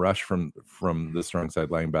having him rush from the strong side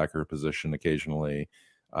linebacker position occasionally,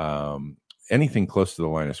 anything close to the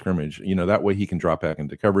line of scrimmage, that way he can drop back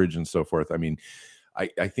into coverage and so forth. I mean,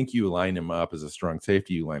 I think you line him up as a strong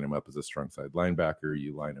safety, you line him up as a strong side linebacker,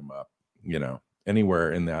 you line him up,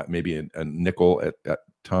 anywhere in that, maybe a nickel at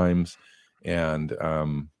times. And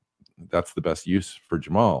that's the best use for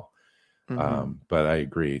Jamal. But I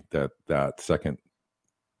agree that second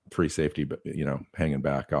free safety, but hanging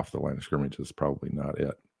back off the line of scrimmage is probably not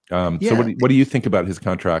it. So what do you think about his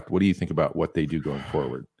contract? What do you think about what they do going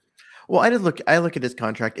forward? Well, I look at his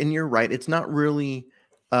contract, and you're right. It's not really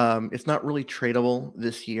tradable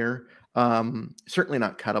this year. Certainly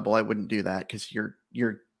not cuttable. I wouldn't do that because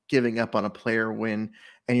you're giving up on a player and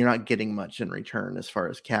you're not getting much in return as far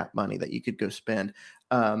as cap money that you could go spend.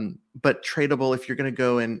 But tradable, if you're going to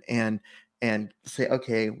go and say,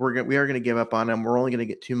 okay, we are going to give up on him. We're only going to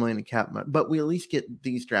get $2 million in cap money, but we at least get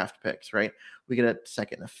these draft picks, right? We get a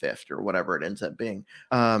second, and a fifth, or whatever it ends up being.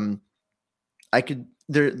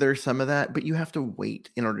 There's some of that, but you have to wait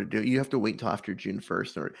in order to do it. You have to wait till after June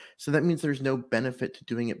 1st. So that means there's no benefit to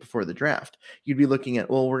doing it before the draft. You'd be looking at,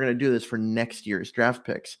 well, we're going to do this for next year's draft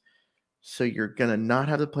picks. So you're going to not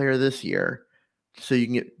have the player this year, so you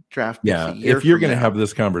can get draft picks a year if you're going to now. have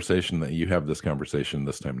this conversation, that you have this conversation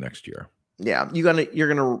this time next year. Yeah, you're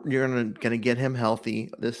gonna get him healthy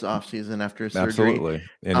this offseason after surgery. Absolutely,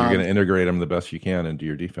 and you're going to integrate him the best you can into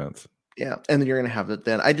your defense. Yeah, and then you're going to have it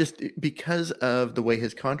then. Because of the way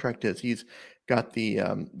his contract is, he's got the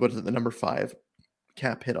the number 5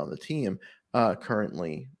 cap hit on the team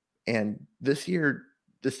currently, and this year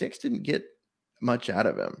the Sticks didn't get much out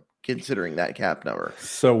of him considering that cap number.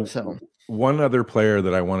 So one other player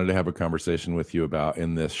that I wanted to have a conversation with you about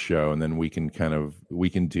in this show, and then we can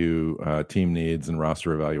do team needs and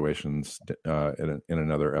roster evaluations in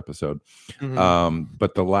another episode.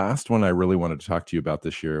 But the last one I really wanted to talk to you about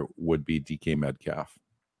this year would be DK Metcalf.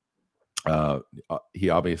 He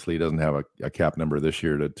obviously doesn't have a cap number this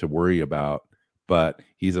year to worry about, but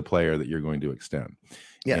he's a player that you're going to extend.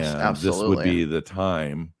 Yes, and absolutely. This would be the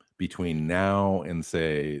time between now and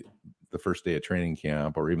say the first day of training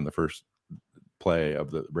camp, or even the first play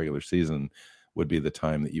of the regular season, would be the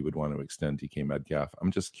time that you would want to extend DK Metcalf.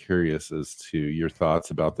 I'm just curious as to your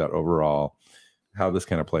thoughts about that overall, how this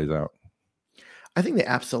kind of plays out. I think they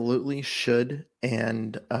absolutely should,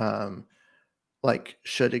 and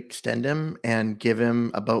should extend him and give him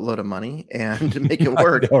a boatload of money and make it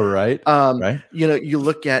work. All right. Right. You know, you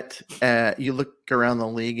look around the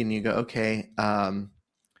league and you go, okay, and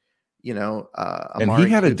he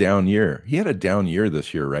had a down year. He had a down year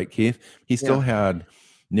this year, right, Keith? He still had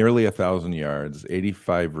nearly 1,000 yards,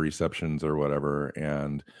 85 receptions or whatever.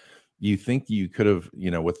 And you think you could have,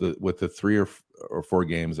 with the 3 or 4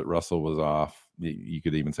 games that Russell was off, you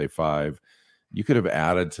could even say 5, you could have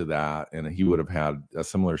added to that, and he would have had a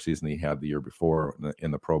similar season he had the year before in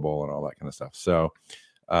the Pro Bowl and all that kind of stuff. So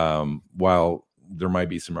while there might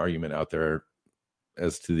be some argument out there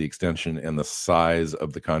as to the extension and the size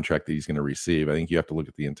of the contract that he's going to receive, I think you have to look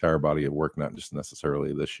at the entire body of work, not just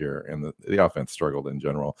necessarily this year. And the offense struggled in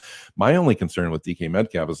general. My only concern with DK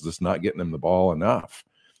Metcalf is just not getting him the ball enough.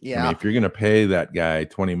 Yeah. I mean, if you're going to pay that guy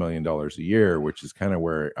 $20 million a year, which is kind of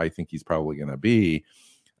where I think he's probably going to be,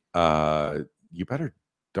 you better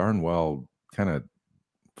darn well kind of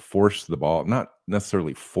force the ball, not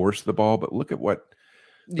necessarily force the ball, but look at what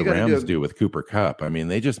the Rams do with Cooper Kupp. I mean,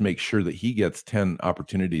 they just make sure that he gets 10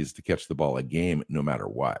 opportunities to catch the ball a game, no matter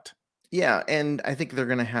what. Yeah. And I think they're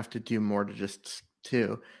going to have to do more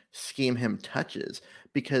to scheme him touches,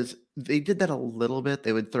 because they did that a little bit.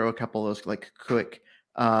 They would throw a couple of those like quick,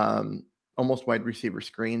 almost wide receiver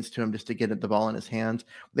screens to him just to get the ball in his hands.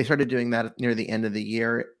 They started doing that near the end of the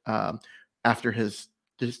year, after his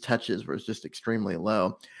touches was just extremely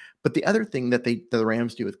low. But the other thing that the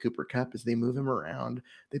Rams do with Cooper Kupp is they move him around.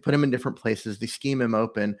 They put him in different places. They scheme him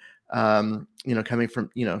open, coming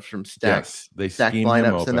from stacks, they stack scheme lineups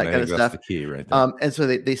him open. and that kind of stuff. The key right there. And so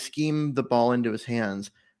they scheme the ball into his hands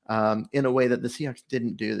in a way that the Seahawks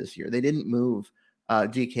didn't do this year. They didn't move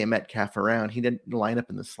DK Metcalf around. He didn't line up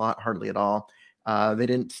in the slot hardly at all. They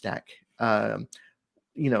didn't stack,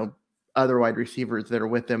 other wide receivers that are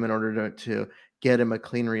with them in order to get him a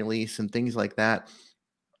clean release and things like that.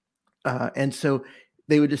 And so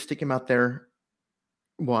they would just stick him out there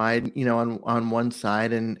wide, on one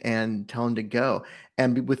side and tell him to go.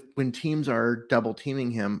 And when teams are double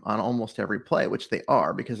teaming him on almost every play, which they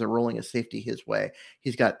are, because they're rolling a safety his way,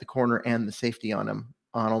 he's got the corner and the safety on him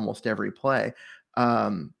on almost every play.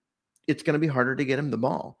 It's going to be harder to get him the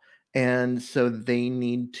ball. And so they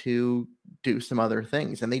need to do some other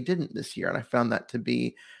things, and they didn't this year. And I found that to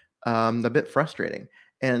be a bit frustrating.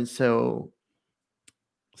 And so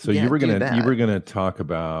you were gonna talk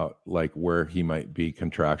about like where he might be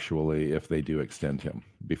contractually if they do extend him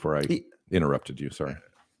before I interrupted you. Sorry.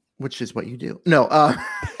 Which is what you do. No.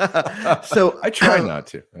 So I try not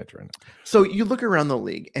to. So you look around the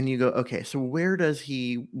league and you go, okay, so where does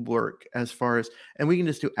he work as far as, and we can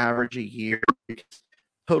just do average a year, because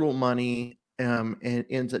total money it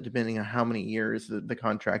ends up depending on how many years the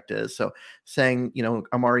contract is. So saying,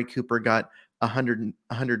 Amari Cooper got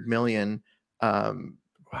 100 million, wow.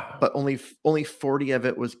 but only 40 of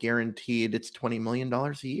it was guaranteed. It's $20 million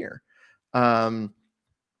a year.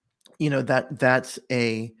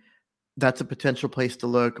 That's a potential place to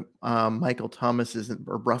look. Michael Thomas is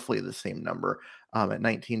roughly the same number at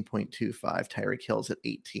 19.25. Tyreek Hill's at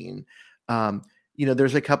 18.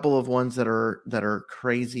 There's a couple of ones that are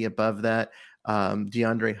crazy above that.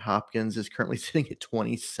 DeAndre Hopkins is currently sitting at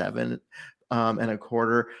 27 and a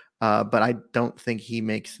quarter, but I don't think he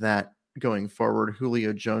makes that going forward.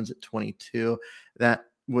 Julio Jones at 22. That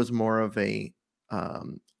was more of a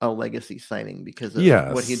legacy signing because of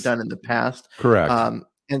what he'd done in the past. Correct.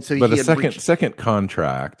 And so, but a second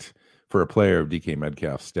contract for a player of DK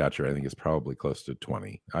Metcalf's stature, I think, is probably close to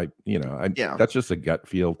 20. That's just a gut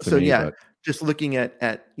feel to me. Yeah, just looking at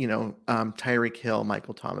Tyreek Hill,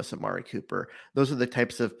 Michael Thomas, and Amari Cooper, those are the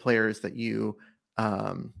types of players that you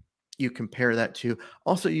compare that to.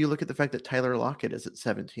 Also, you look at the fact that Tyler Lockett is at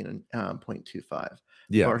 17.25.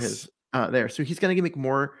 Yes. For his there, so he's going to make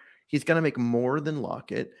more. He's going to make more than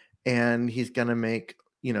Lockett, and he's going to make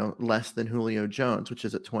less than Julio Jones, which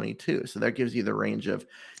is at 22. So that gives you the range of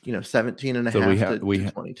 17 and a half to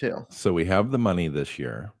 22. So we have the money this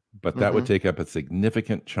year, but that would take up a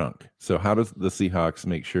significant chunk. So how does the Seahawks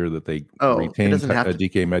make sure that they retain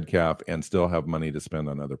DK Metcalf and still have money to spend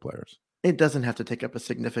on other players? It doesn't have to take up a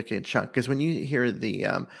significant chunk, because when you hear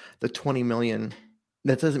the $20 million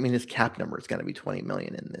that doesn't mean his cap number is going to be 20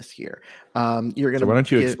 million in this year. You're going So to why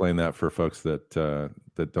don't you explain that for folks that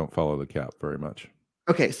that don't follow the cap very much?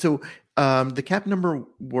 Okay, so the cap number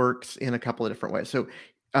works in a couple of different ways. So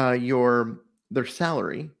their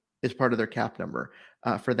salary is part of their cap number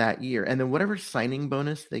for that year, and then whatever signing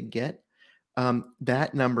bonus they get,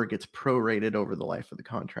 that number gets prorated over the life of the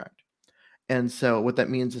contract. And so what that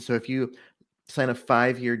means is, so if you sign a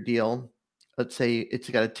 5-year deal, let's say it's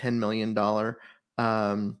got a $10 million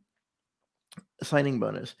signing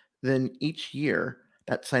bonus, then each year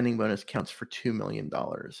that signing bonus counts for $2 million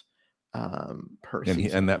per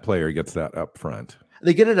season. And that player gets that up front.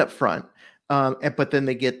 They get it up front, but then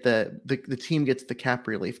they get the team gets the cap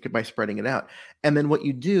relief by spreading it out. And then what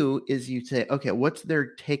you do is you say, okay, what's their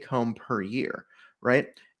take home per year, right?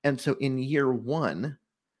 And so in year 1,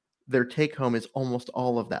 their take home is almost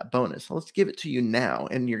all of that bonus. So let's give it to you now,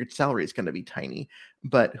 and your salary is going to be tiny,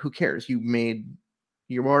 but who cares?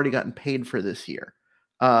 You've already gotten paid for this year,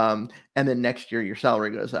 and then next year your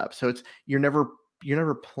salary goes up. So you're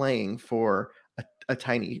never playing for a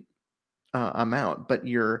tiny amount, but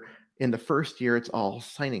in the first year it's all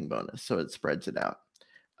signing bonus, so it spreads it out.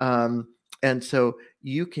 And so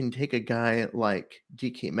you can take a guy like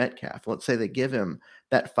DK Metcalf. Let's say they give him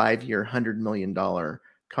that 5-year, $100 million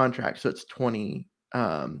contract, so it's 20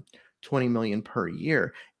 million per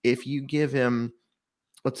year. If you give him,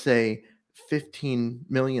 let's say, 15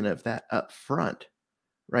 million of that up front,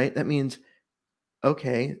 right? That means,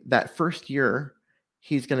 okay, that first year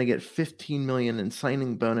he's going to get 15 million in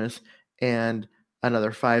signing bonus and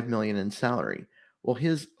another 5 million in salary. Well,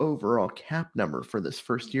 his overall cap number for this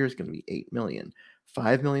first year is going to be 8 million,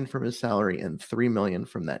 5 million from his salary and 3 million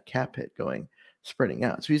from that cap hit spreading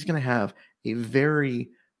out. So he's going to have a very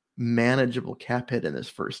manageable cap hit in this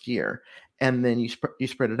first year, and then you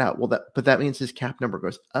spread it out. Well, that means his cap number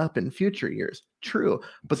goes up in future years. True,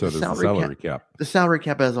 but so the salary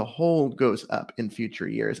cap as a whole goes up in future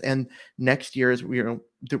years. And next year, as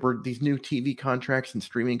there were these new TV contracts and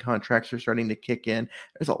streaming contracts are starting to kick in.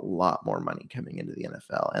 There's a lot more money coming into the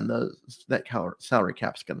NFL, and that salary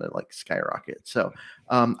cap's going to skyrocket. So,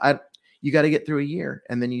 you got to get through a year,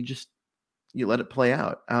 and then you let it play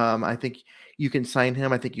out. I think you can sign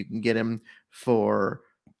him. I think you can get him for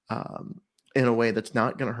in a way that's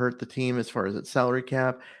not going to hurt the team as far as its salary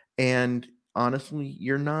cap. And honestly,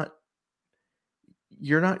 you're not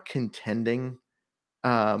contending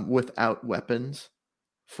without weapons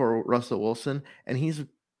for Russell Wilson, and he's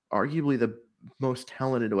arguably the most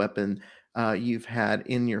talented weapon you've had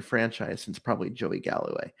in your franchise since probably Joey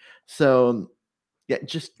Galloway. So. Yeah,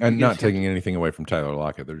 not taking anything away from Tyler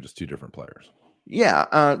Lockett. They're just two different players.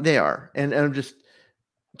 Yeah, they are. And I'm just,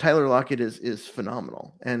 Tyler Lockett is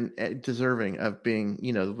phenomenal and deserving of being,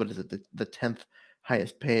 what is it, the 10th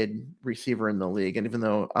highest paid receiver in the league. And even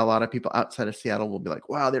though a lot of people outside of Seattle will be like,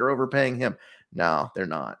 wow, they're overpaying him. No, they're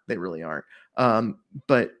not. They really aren't.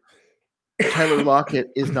 But Tyler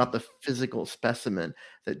Lockett is not the physical specimen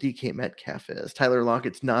that DK Metcalf is. Tyler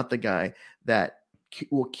Lockett's not the guy that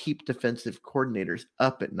will keep defensive coordinators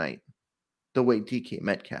up at night the way DK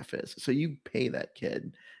Metcalf is. So you pay that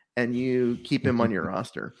kid and you keep him on your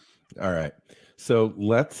roster. All right. So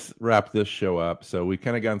let's wrap this show up. So we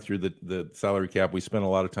kind of gone through the salary cap. We spent a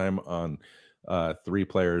lot of time on 3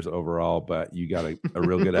 players overall, but you got a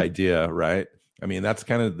real good idea, right? I mean, that's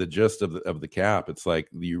kind of the gist of the cap. It's like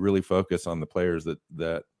you really focus on the players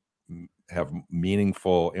that have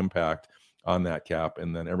meaningful impact on that cap,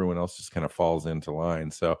 and then everyone else just kind of falls into line.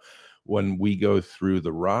 So when we go through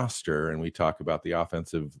the roster and we talk about the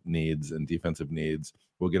offensive needs and defensive needs,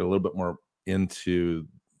 we'll get a little bit more into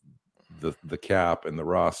the cap and the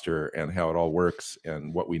roster and how it all works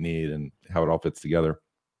and what we need and how it all fits together.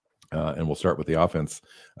 And we'll start with the offense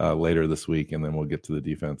later this week, and then we'll get to the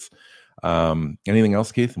defense. Anything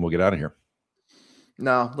else, Keith? And we'll get out of here.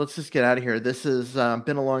 No, let's just get out of here. This has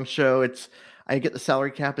been a long show. I get the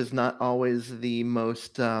salary cap is not always the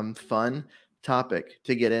most fun topic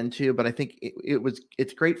to get into, but I think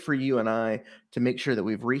it's great for you and I to make sure that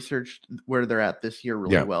we've researched where they're at this year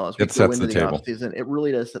really well as we go into the offseason. It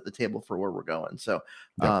really does set the table for where we're going. So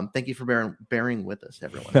thank you for bearing with us,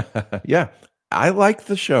 everyone. Yeah. I like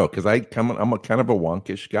the show because I'm a kind of a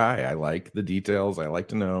wonkish guy. I like the details. I like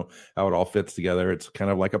to know how it all fits together. It's kind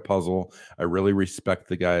of like a puzzle. I really respect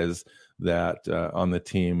the guys that on the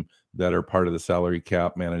team that are part of the salary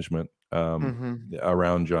cap management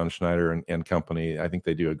around John Schneider and company. I think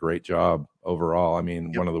they do a great job overall. I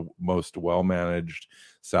mean, one of the most well-managed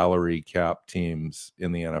salary cap teams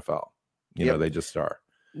in the NFL. You know, they just are.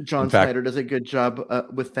 John Snyder does a good job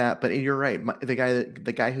with that, but you're right.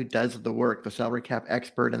 The guy who does the work, the salary cap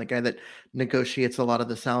expert, and the guy that negotiates a lot of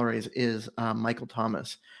the salaries is Michael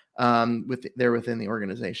Thomas. Within the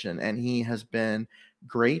organization, and he has been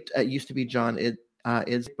great. It used to be John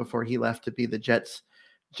Idzik before he left to be the Jets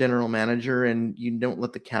general manager, and you don't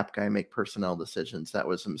let the cap guy make personnel decisions. That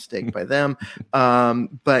was a mistake by them.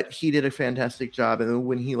 But he did a fantastic job, and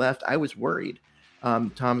when he left, I was worried.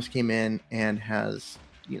 Thomas came in and has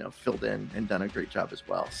filled in and done a great job as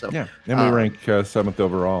well. So yeah, and we rank 7th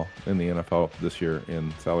overall in the NFL this year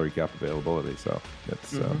in salary cap availability. So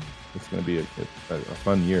it's going to be a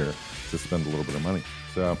fun year to spend a little bit of money.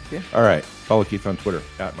 So all right, follow Keith on Twitter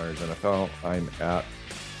at Myers NFL. I'm at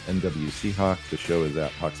NW Seahawk. The show is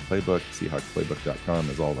at Hawks Playbook. Seahawksplaybook.com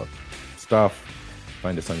is all the stuff.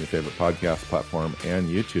 Find us on your favorite podcast platform and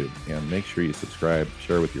YouTube, and make sure you subscribe,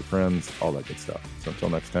 share with your friends, all that good stuff. So until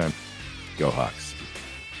next time, go Hawks.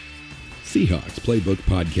 Seahawks Playbook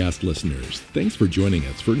podcast listeners, thanks for joining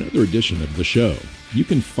us for another edition of the show. You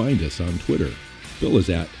can find us on Twitter. Bill is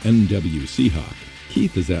at NW Seahawk,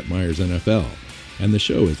 Keith is at Myers NFL, and the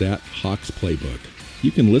show is at Hawks Playbook.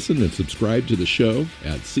 You can listen and subscribe to the show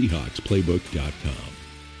at SeahawksPlaybook.com.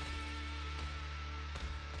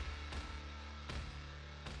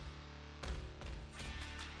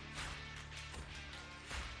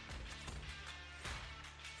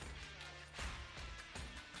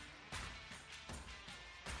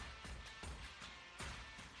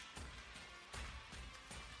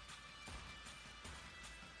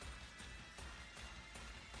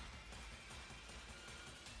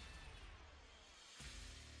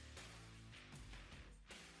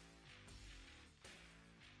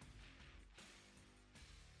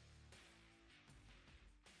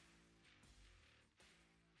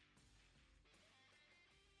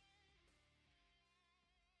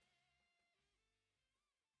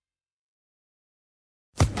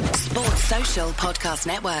 Sports Social Podcast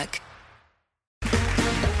Network.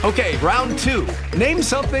 Okay, round 2. Name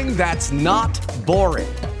something that's not boring.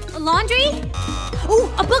 A laundry? Ooh,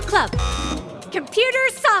 a book club. Computer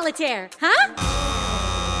solitaire, huh?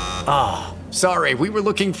 Ah, sorry, we were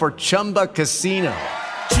looking for Chumba Casino.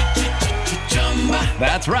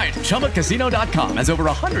 That's right, ChumbaCasino.com has over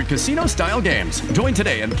 100 casino-style games. Join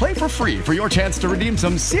today and play for free for your chance to redeem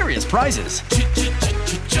some serious prizes.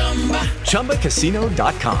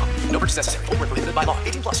 ChumbaCasino.com. No purchase necessary. Void where prohibited by law.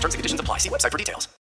 18+. Terms and conditions apply. See website for details.